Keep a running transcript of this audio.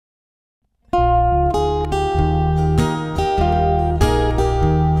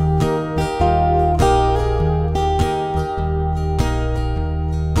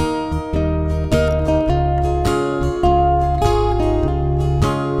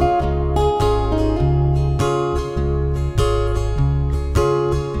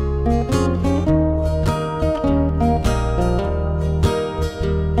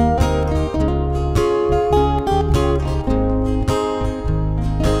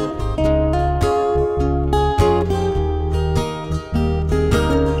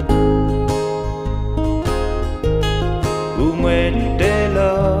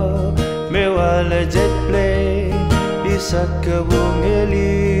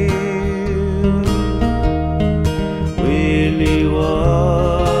sakabungeli Willy wa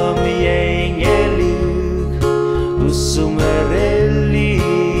miyengeli usumareli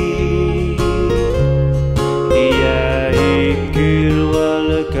Ia ikil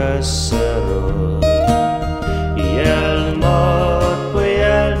wal kasaro Ial mot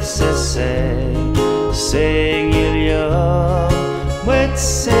puyal sese Sengilya Wet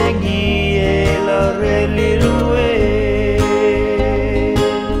sengi la relilue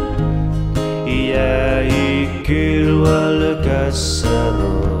Ia ikil wal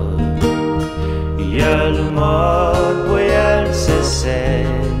kasaro Ia lumat boyal sesen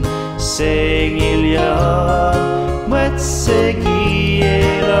Sengilya Wet sengi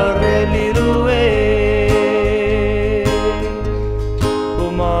la relilue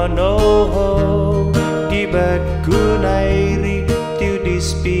Umanoho Kibat kunairi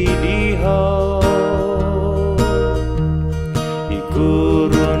Dispidi ho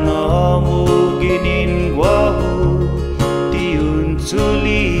Ikurana muginin wahu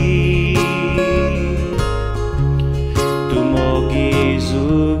Tiuntuli Tumogi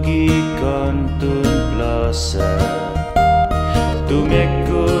zugi kantun plasa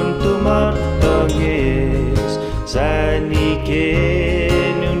Tumekun tumatangis Sanike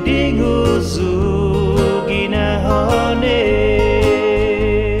nundingu zugi nahane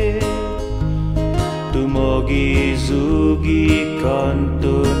Tumogi zugi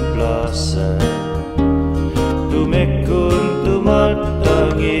kantun plasa Tumekun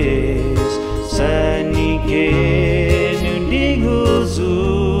tumatangis Sanike nundingu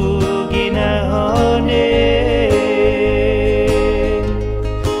zugi nahane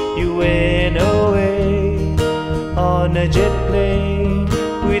You went away on a jet plane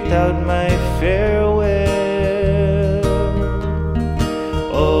Without my farewell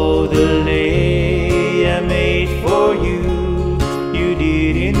Oh, the lay I made for you, you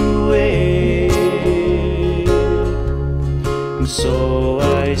didn't wait. So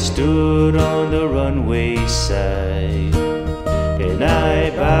I stood on the runway side and I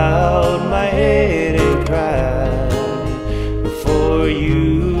bowed my head and cried before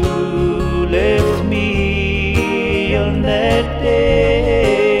you left me on that day.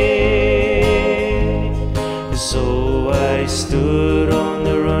 So I stood on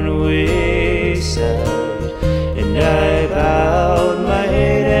the runway side and I bowed my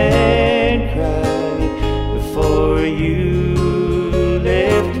head and cried before you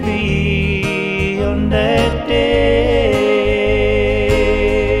left me on that day.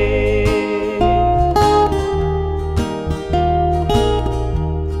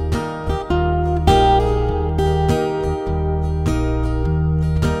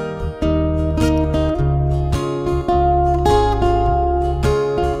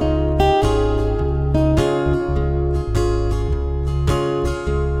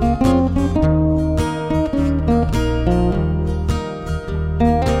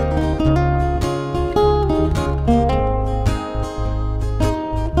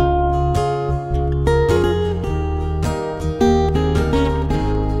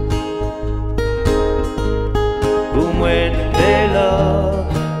 Umwetela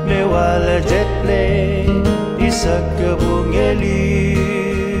mewala jetplane isakabungeli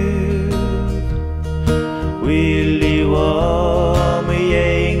Willy wa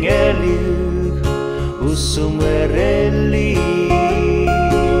miyengeli usumwereli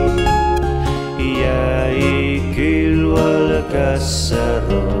Ia ikil wal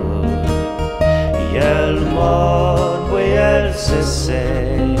kasaro Ial mod boyal sese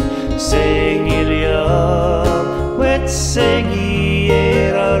Sengilya Wet sengi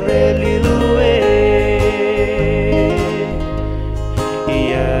era relilue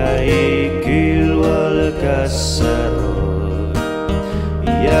Ia ikil wal kasaro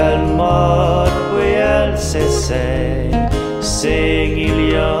Ial mod boyal sese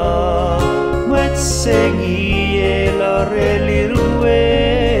Sengilya Wet sengi era relilue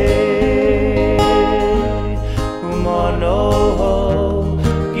Umanoho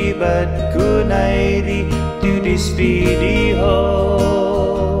Gibat kunairi Dispidi ho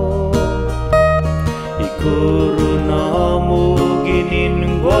Ikuruna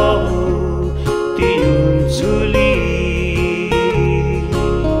muginin wahu Tiuntuli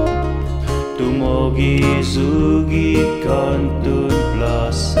Tumogi zugi kantun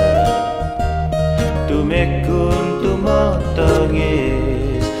plasa Tumekun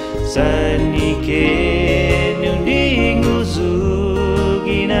tumatangis Sanike nundingu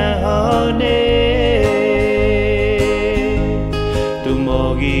zugi nahane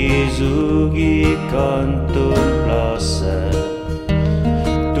Tumogi zugi kantun plasa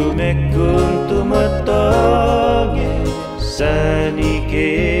Tumekun tumatangis Sanike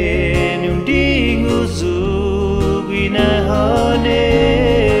nundi nguzu guinahane.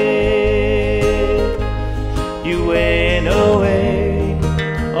 You went away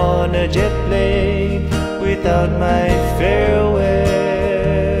on a jet plane without my farewell.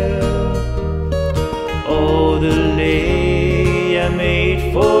 Oh, the lay I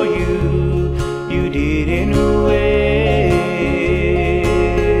made for you, you didn't wait.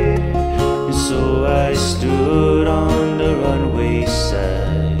 And so I stood on the runway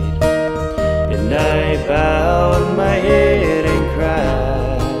side, and I bowed my head and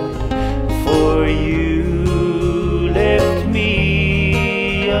cried, for you left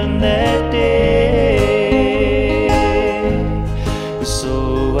me on that day. So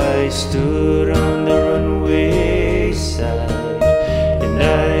I stood on the runway side, and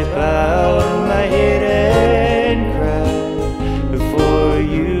I bowed my head and cried, for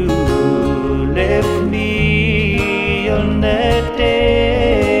you left me on that day.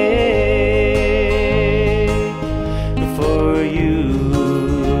 For you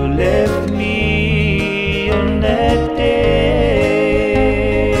left me on that day.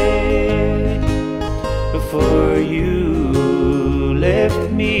 For you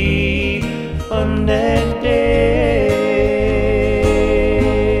left me on that day.